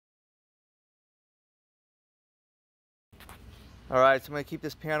Alright, so I'm going to keep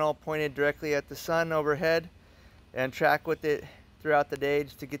this panel pointed directly at the sun overhead and track with it throughout the day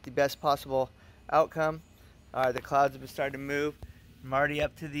just to get the best possible outcome. The clouds have started to move. I'm already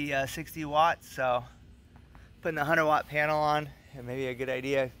up to the 60 watts, so putting the 100 watt panel on it may be a good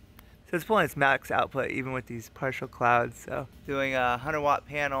idea. So it's pulling its max output even with these partial clouds. So doing a 100 watt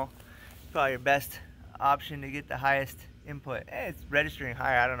panel is probably your best option to get the highest input. It's registering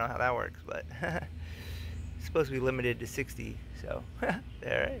higher, I don't know how that works, but it's supposed to be limited to 60, so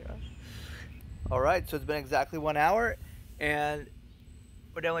there you go. Alright, so it's been exactly 1 hour and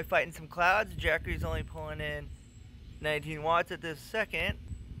we're definitely fighting some clouds. Jackery's only pulling in 19 watts at this second,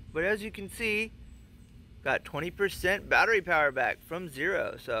 but as you can see, got 20% battery power back from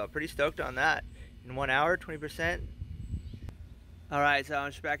 0, so pretty stoked on that. In 1 hour, 20%. Alright, so I'm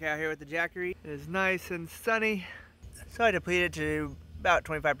just back out here with the Jackery. It is nice and sunny. So I depleted to about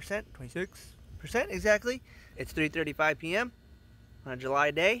 25%, 26% exactly. It's 3:35 p.m. on a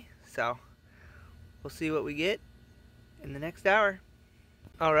July day, so we'll see what we get in the next hour.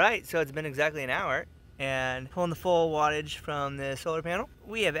 Alright, so it's been exactly an hour, and pulling the full wattage from the solar panel,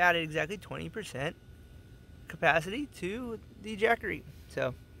 we have added exactly 20% capacity to the Jackery.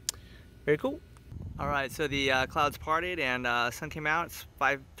 So, very cool. Alright, so the clouds parted and sun came out. It's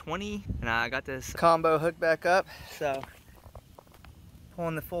 5:20, and I got this combo hooked back up. So,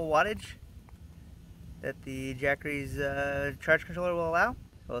 pulling the full wattage that the Jackery's charge controller will allow.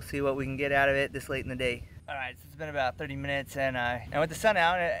 We'll see what we can get out of it this late in the day. Alright, so it's been about 30 minutes, and with the sun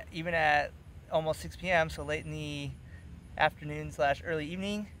out, even at almost 6 p.m., so late in the afternoon / early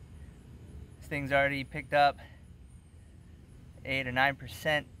evening, this thing's already picked up 8 or 9%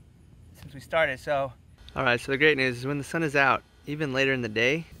 since we started. So, alright, so the great news is when the sun is out, even later in the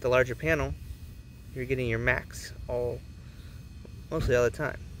day, the larger panel, you're getting your max mostly all the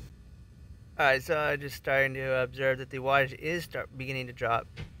time. Alright, so just starting to observe that the wattage is beginning to drop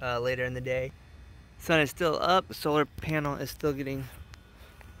later in the day. Sun is still up, the solar panel is still getting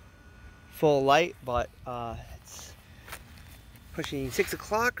full light, but it's pushing 6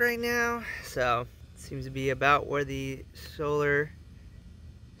 o'clock right now, so it seems to be about where the solar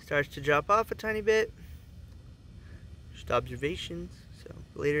starts to drop off a tiny bit. Just observations. So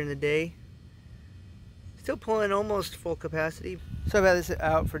later in the day, still pulling almost full capacity. So I've had this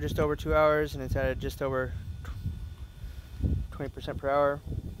out for just over 2 hours, and it's at just over 20% per hour.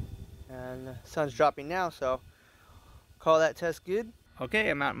 And the sun's dropping now, so call that test good. Okay,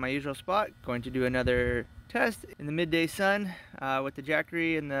 I'm out in my usual spot, going to do another test in the midday sun with the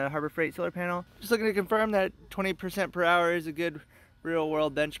Jackery and the Harbor Freight solar panel. Just looking to confirm that 20% per hour is a good real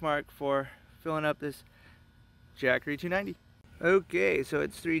world benchmark for filling up this Jackery 290. Okay, so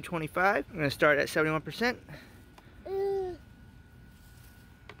it's 3:25. I'm gonna start at 71%.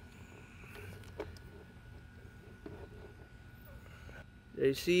 There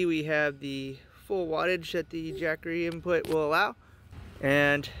you see we have the full wattage that the Jackery input will allow.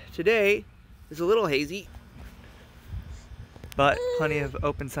 And today is a little hazy, but plenty of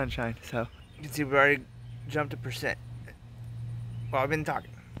open sunshine. So you can see we've already jumped a percent while I've been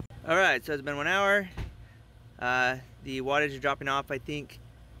talking. Alright, so it's been 1 hour. The wattage is dropping off, I think,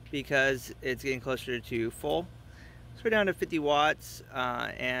 because it's getting closer to full. So we're down to 50 watts,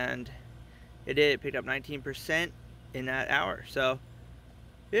 and it picked up 19% in that hour. So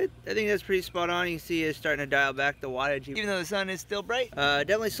I think that's pretty spot on. You can see it's starting to dial back the wattage, even though the sun is still bright.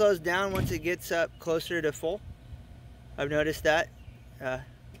 Definitely slows down once it gets up closer to full. I've noticed that.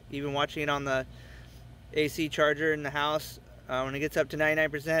 Even watching it on the AC charger in the house, when it gets up to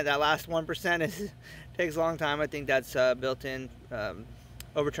 99%, that last 1% takes a long time. I think that's built-in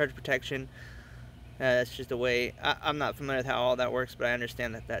overcharge protection. That's just a way. I'm not familiar with how all that works, but I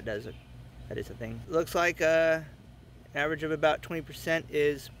understand that that is a thing. Looks like average of about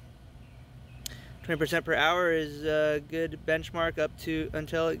 20% per hour is a good benchmark up to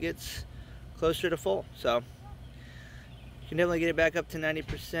until it gets closer to full. So you can definitely get it back up to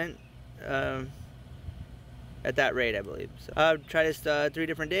 90% at that rate, I believe. So I've tried this 3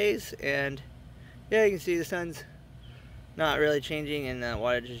 different days, and yeah, you can see the sun's not really changing, and the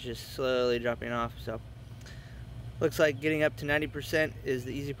wattage is just slowly dropping off. So looks like getting up to 90% is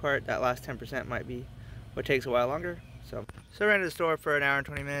the easy part. That last 10% might be what takes a while longer. So I ran to the store for an hour and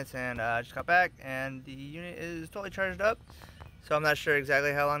 20 minutes, and just got back, and the unit is totally charged up. So I'm not sure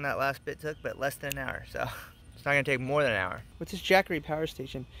exactly how long that last bit took, but less than an hour. So it's not gonna take more than an hour. With this Jackery power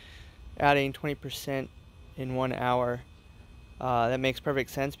station adding 20% in 1 hour, that makes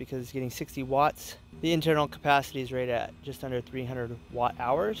perfect sense because it's getting 60 watts. The internal capacity is rated at just under 300 watt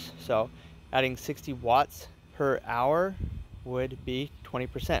hours. So adding 60 watts per hour would be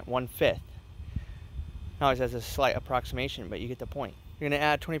 20%, 1/5. Always has a slight approximation, but you get the point. You're gonna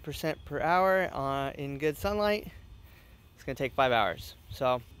add 20% per hour in good sunlight. It's gonna take 5 hours.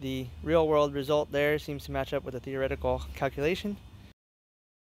 So the real world result there seems to match up with the theoretical calculation.